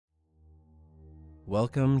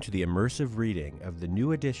Welcome to the immersive reading of the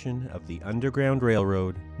new edition of the Underground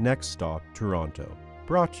Railroad Next Stop Toronto,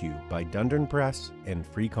 brought to you by Dundurn Press and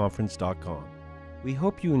freeconference.com. We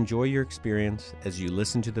hope you enjoy your experience as you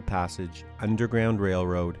listen to the passage Underground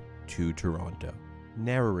Railroad to Toronto,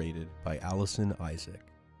 narrated by Alison Isaac.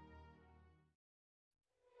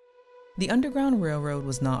 The Underground Railroad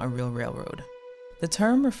was not a real railroad. The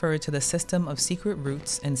term referred to the system of secret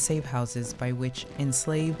routes and safe houses by which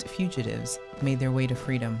enslaved fugitives made their way to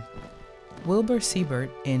freedom. Wilbur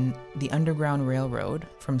Siebert in The Underground Railroad,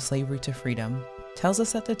 From Slavery to Freedom, tells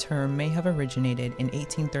us that the term may have originated in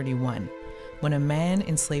 1831, when a man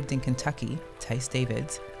enslaved in Kentucky, Tice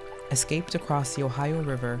Davids, escaped across the Ohio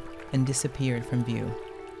River and disappeared from view.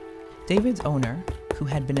 David's owner, who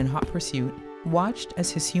had been in hot pursuit, watched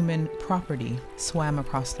as his human property swam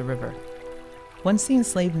across the river. Once the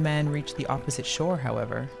enslaved man reached the opposite shore,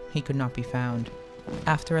 however, he could not be found.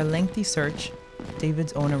 After a lengthy search,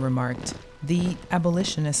 David's owner remarked, "The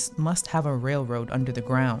abolitionists must have a railroad under the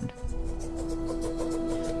ground."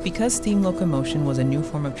 Because steam locomotion was a new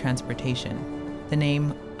form of transportation, the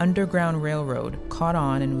name Underground Railroad caught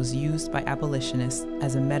on and was used by abolitionists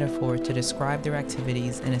as a metaphor to describe their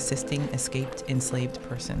activities in assisting escaped enslaved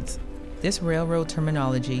persons. This railroad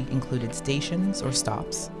terminology included stations or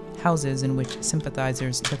stops, houses in which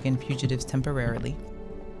sympathizers took in fugitives temporarily,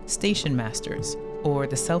 station masters, or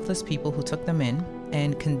the selfless people who took them in,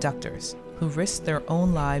 and conductors, who risked their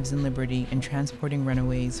own lives and liberty in transporting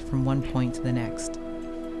runaways from one point to the next.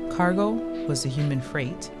 Cargo was the human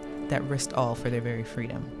freight that risked all for their very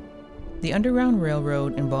freedom. The Underground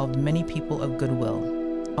Railroad involved many people of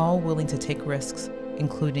goodwill, all willing to take risks,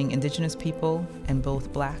 including Indigenous people and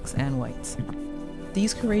both blacks and whites.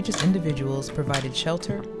 These courageous individuals provided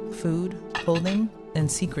shelter, food, clothing,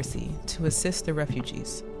 and secrecy to assist the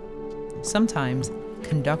refugees. Sometimes,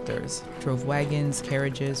 conductors drove wagons,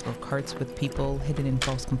 carriages, or carts with people hidden in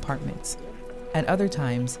false compartments. At other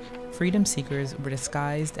times, freedom seekers were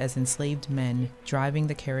disguised as enslaved men driving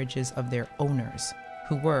the carriages of their owners,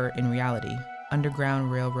 who were, in reality,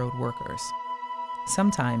 Underground Railroad workers.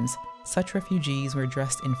 Sometimes, such refugees were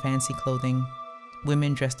dressed in fancy clothing,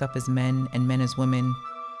 women dressed up as men and men as women,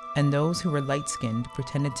 and those who were light-skinned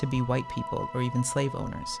pretended to be white people or even slave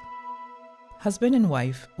owners. Husband and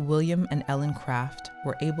wife, William and Ellen Craft,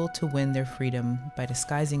 were able to win their freedom by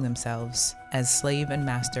disguising themselves as slave and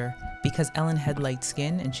master because Ellen had light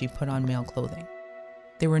skin and she put on male clothing.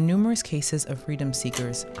 There were numerous cases of freedom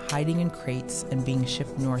seekers hiding in crates and being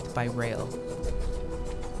shipped north by rail.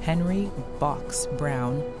 Henry Box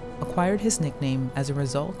Brown acquired his nickname as a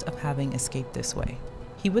result of having escaped this way.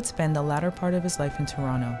 He would spend the latter part of his life in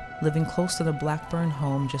Toronto, living close to the Blackburn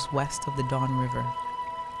home just west of the Don River.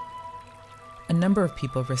 A number of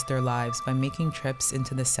people risked their lives by making trips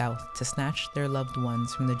into the South to snatch their loved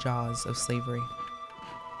ones from the jaws of slavery.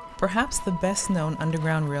 Perhaps the best-known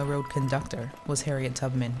Underground Railroad conductor was Harriet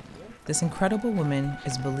Tubman. This incredible woman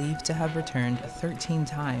is believed to have returned 13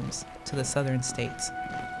 times to the southern states,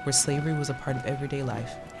 where slavery was a part of everyday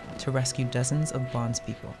life, to rescue dozens of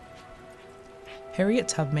bondspeople. Harriet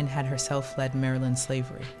Tubman had herself fled Maryland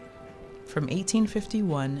slavery. From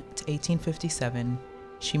 1851 to 1857,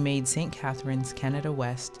 she made St. Catharines, Canada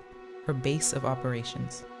West, her base of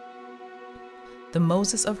operations. The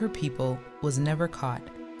Moses of her people was never caught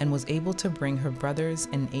and was able to bring her brothers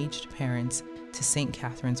and aged parents to St.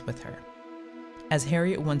 Catharines with her. As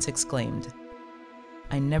Harriet once exclaimed,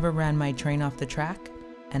 "I never ran my train off the track,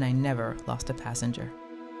 and I never lost a passenger."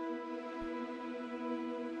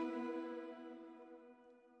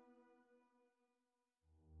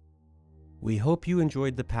 We hope you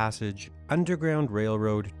enjoyed the passage Underground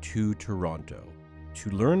Railroad to Toronto. To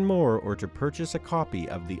learn more or to purchase a copy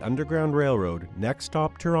of the Underground Railroad Next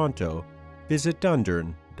Stop Toronto, visit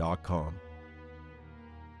Dundurn.com.